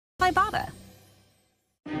Ibotta.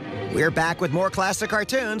 We're back with more classic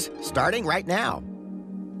cartoons, starting right now.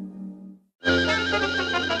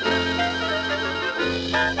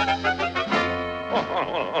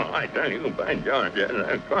 I tell you, by George,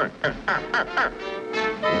 of course.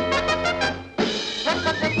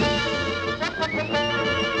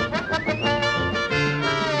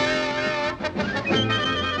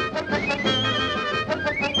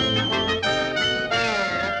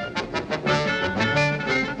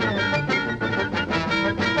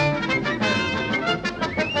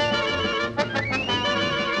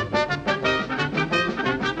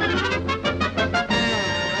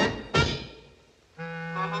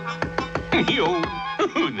 Yo,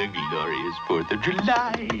 the glorious 4th of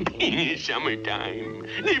July, summertime,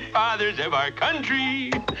 the fathers of our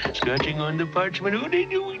country, scratching on the parchment.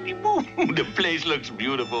 The place looks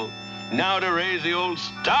beautiful. Now to raise the old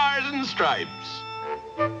stars and stripes.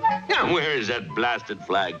 Now, where is that blasted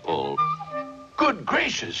flagpole? Good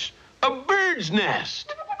gracious, a bird's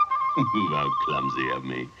nest. How clumsy of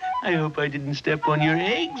me. I hope I didn't step on your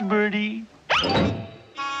eggs, Birdie.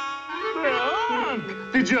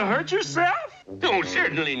 Did you hurt yourself? Oh,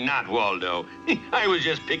 certainly not, Waldo. I was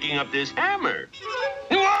just picking up this hammer.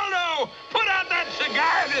 Waldo, put out that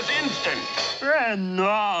cigar this instant. No,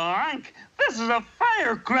 Unc. This is a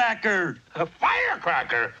firecracker. A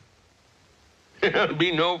firecracker? There'll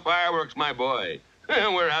be no fireworks, my boy.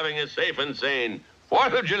 We're having a safe and sane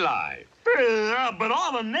 4th of July. But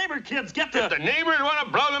all the neighbor kids get to... If the neighbors want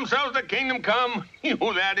to blow themselves to kingdom come,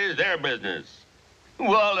 that is their business.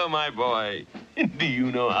 Waldo, my boy, do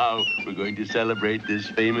you know how we're going to celebrate this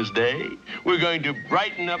famous day? We're going to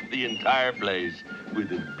brighten up the entire place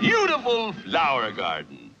with a beautiful flower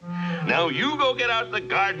garden. Now, you go get out the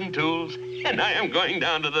garden tools, and I am going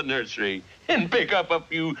down to the nursery and pick up a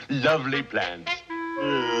few lovely plants.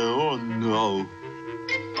 Oh, no.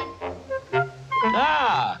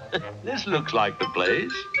 Ah, this looks like the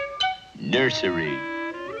place. Nursery.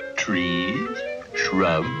 Trees,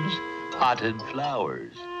 shrubs, potted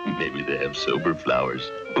flowers. Maybe they have sober flowers.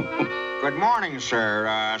 Good morning,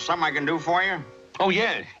 sir. Something I can do for you? Oh,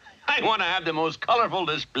 yes. I want to have the most colorful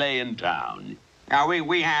display in town.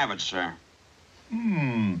 We have it, sir.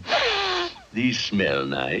 These smell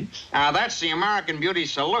nice. That's the American Beauty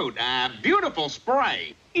Salute. Beautiful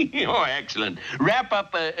spray. Oh, excellent. Wrap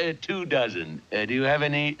up 2 dozen. Do you have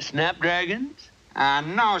any snapdragons?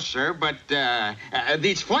 No, sir, but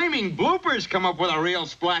these flaming bloopers come up with a real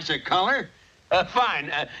splash of color.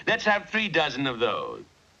 Fine. Let's have 3 dozen of those.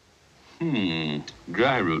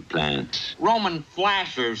 Dry root plants. Roman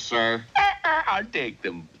flashers, sir. I'll take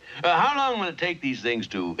them. How long will it take these things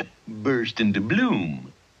to burst into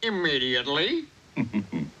bloom? Immediately.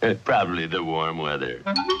 Probably the warm weather.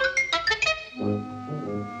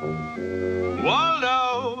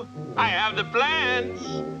 Waldo, I have the plants.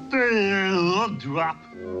 Drop.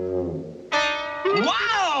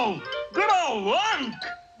 Wow! Good old Unc!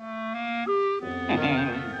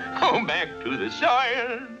 Oh, back to the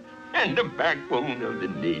soil and the backbone of the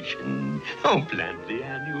nation. Oh, plant the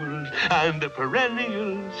annuals and the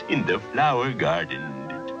perennials in the flower garden.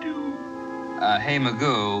 Hey,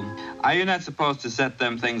 Magoo, are you not supposed to set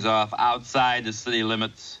them things off outside the city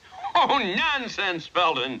limits? Oh, nonsense,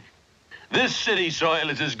 Felton. This city soil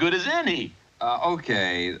is as good as any.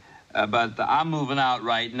 Okay, but I'm moving out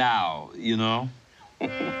right now, you know?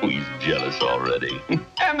 He's jealous already.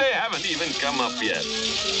 And they haven't even come up yet.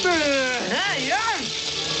 Hey, Unc!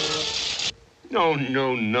 No,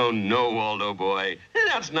 Waldo boy.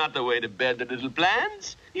 That's not the way to bed the little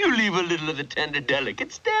plants. You leave a little of the tender,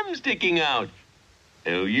 delicate stem sticking out.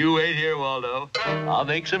 Oh, you wait here, Waldo. I'll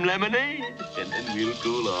make some lemonade, and then we'll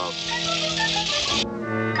cool off.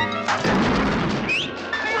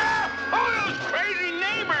 Oh, those crazy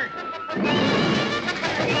neighbors!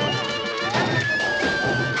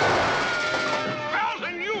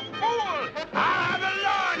 Felton, you fool! I'll have the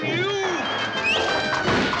law on you!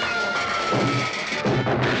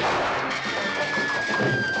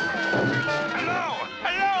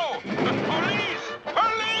 Hello! Police!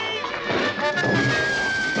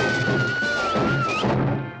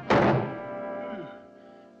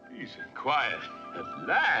 Peace and quiet at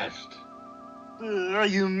last.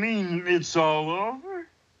 You mean it's all over?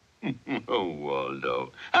 Oh,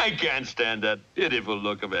 Waldo, I can't stand that pitiful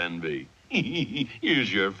look of envy.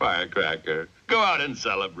 Here's your firecracker. Go out and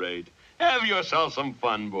celebrate. Have yourself some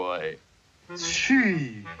fun, boy.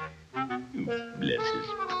 Gee. Bless his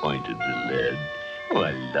pointed little head. Oh,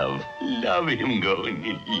 I love him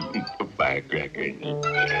going a firecracker.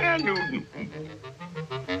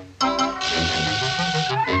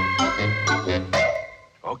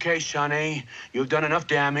 Okay, Sonny, you've done enough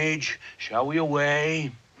damage. Shall we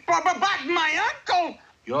away? But my uncle!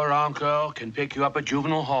 Your uncle can pick you up at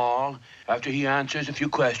juvenile hall after he answers a few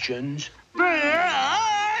questions. Unky!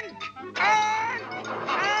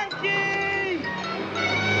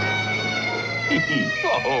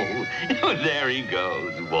 Oh, there he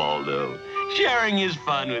goes, Waldo, sharing his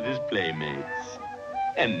fun with his playmates.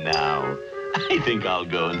 And now, I think I'll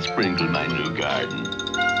go and sprinkle my new garden.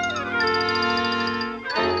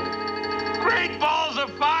 Great balls of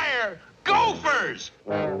fire! Gophers!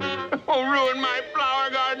 Oh, ruin my flower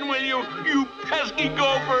garden, will you? You pesky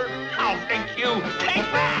gopher! I'll take you!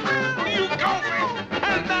 Take that! You gopher!